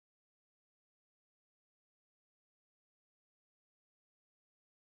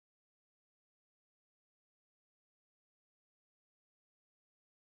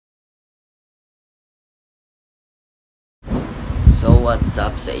So what's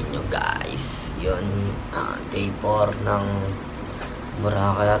up sa inyo guys? Yun, day 4 ng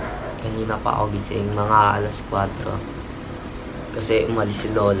Boracay at kanina pa ako gising, mga alas 4. Kasi umalis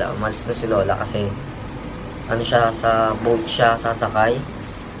na si Lola kasi ano siya, sa boat siya sasakay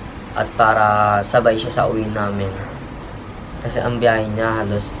at para sabay siya sa uwi namin. Kasi ang biyahe niya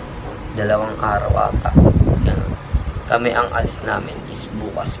halos 2 araw ata. Ganun. Kami ang alis namin is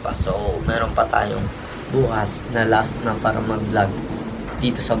bukas pa. So meron pa tayong bukas na last na para mag-vlog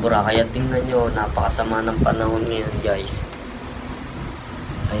dito sa Boracay. At tingnan nyo, napakasama ng panahon ngayon guys.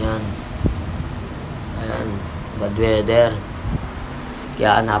 Ayan, bad weather,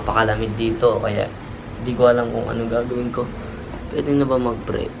 kaya napakalamig dito. Kaya hindi ko alam kung ano gagawin ko. Pwede na ba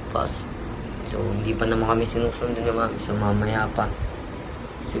mag-breakfast? So hindi pa naman kami sinusunod ni mami, so mamaya pa,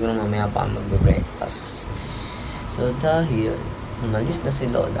 siguro mamaya pa mag-breakfast. So dahil umalis na si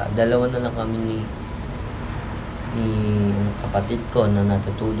Lola, dalawa na lang kami ni kapatid ko na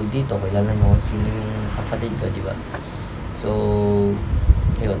natutulog dito. Kilala nyo kung sino yung kapatid ko, di ba? So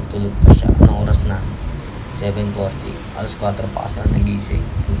ayun, tulog pa siya. Anong oras na? 7:40. Alas 4 pa kasi ako nagising.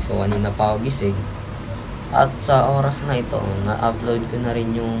 So kanina pa ako gising. At sa oras na ito, na-upload ko na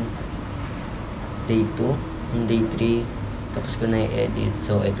rin yung day 2, yung day 3, tapos ko na i-edit.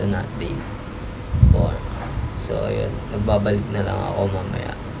 So ito na, day 4. So ayun, magbabalik na lang ako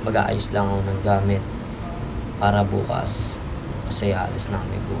mamaya. Mag-aayos lang ako ng gamit para bukas, kasi alis na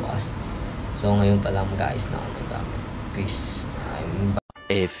kami bukas. So ngayon pa lang mag-aayos na ako ng gamit. Peace. I'm back.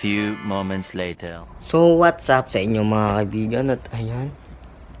 A few moments later. So what's up sa inyo mga kaibigan? At ayan,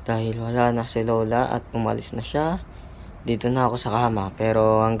 dahil wala na si Lola at umalis na siya, dito na ako sa kama.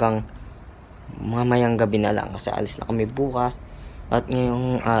 Pero hanggang mamayang gabi na lang kasi alis na kami bukas. At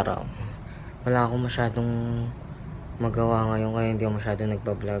ngayong araw, wala akong masyadong magawa ngayon, kaya hindi ako masyadong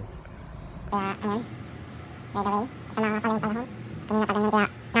nagbablog. Kaya ayan, by the way, masama nga pala yung panahon. Kanina pa ganyan, kaya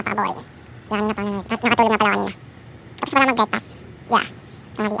napaka-boring. Kaya kanina pa nakatulog na pala kanina. Tapos wala mag-breakfast. Yeah,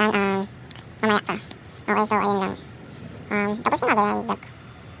 tanghalian, mamaya ka. Okay, so ayun lang. Tapos na vlog.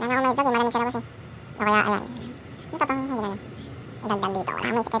 Wala na ako may vlog, malamig siya tapos eh. O kaya ayan, ano pa pang hindi na lang idagdag dito. Wala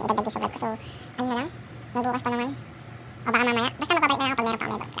may secret idagdag sa vlog ko, so ayun na lang. May bukas pa naman. O baka mamaya, basta magbabalik na ako pag meron pa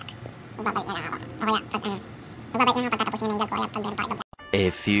ako may vlog. Magbabalik na lang ako. O kaya pag magbabalik na ako pagkatapos yung vlog ko, kaya pag meron pa ako vlog. A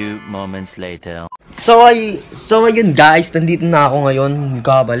few moments later. So ayun guys, nandito na ako ngayon,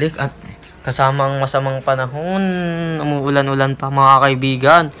 kabalik at kasamang masamang panahon, umuulan-ulan pa mga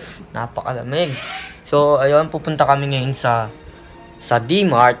kaibigan, napakalamig. So ayun, pupunta kami ngayon sa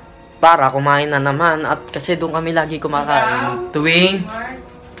D-Mart para kumain na naman, at kasi doon kami lagi kumakain tuwing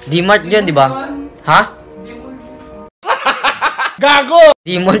D-Mart yun, di ba? Ha? Gago!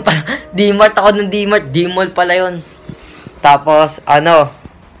 D-Mall pala. D-Mart ako ng D-Mart. D-Mall pala yun. Tapos ano,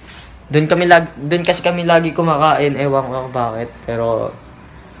 doon kasi kami lagi kumakain, ewan ko bakit, pero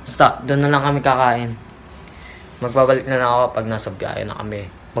basta doon na lang kami kakain. Magbabalik na lang ako pag nasa biyahe na kami.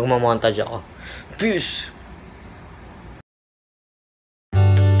 Magmamontage ako. Peace!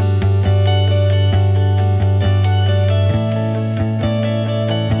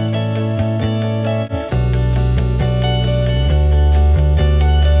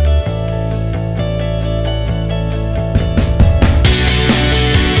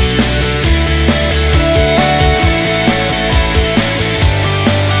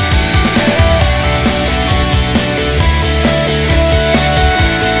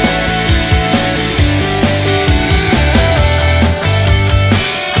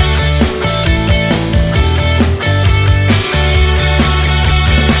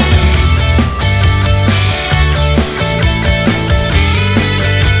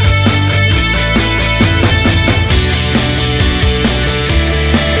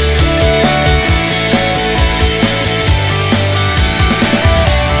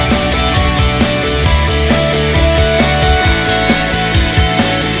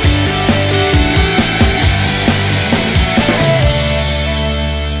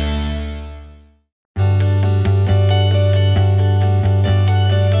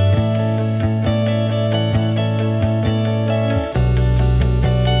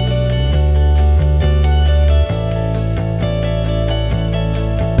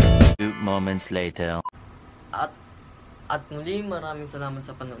 Moments later. At muli, maraming salamat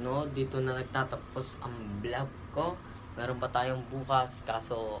sa panonood. Dito na nagtatapos ang vlog ko. Meron pa tayong bukas,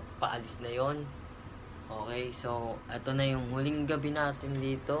 kaso paalis na yon. Okay, so ito na yung huling gabi natin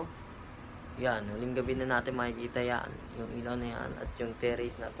dito. Yan, huling gabi na natin makikita yan. Yung ilaw na yan at yung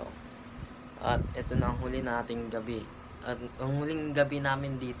terrace na to. At ito na ang huli nating gabi. At ang huling gabi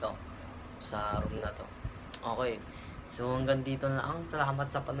namin dito sa room na to. Okay, so hanggang dito na lang. Salamat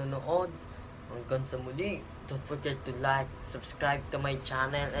sa panonood. Hanggang sa muli, don't forget to like, subscribe to my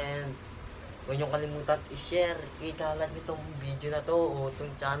channel, and huwag niyong kalimutan i-share, ikalat nitong video na to o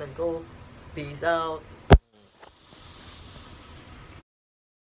itong channel ko. Peace out!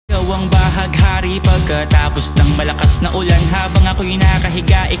 Ikaw ang bahaghari pagkatapos ng malakas na ulan. Habang ako'y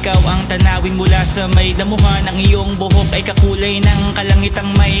nakahiga, ikaw ang tanawin mula sa may damuhan. Ang iyong buhok ay kakulay ng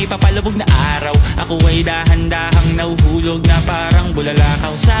kalangitang may papalubog na araw. Ako ay dahan-dahang nahuhulog na parang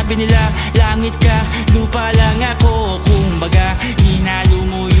bulalakaw. Sabi nila, langit ka, lupa lang ako. Kumbaga, hinalo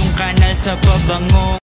mo yung kanal sa pabango.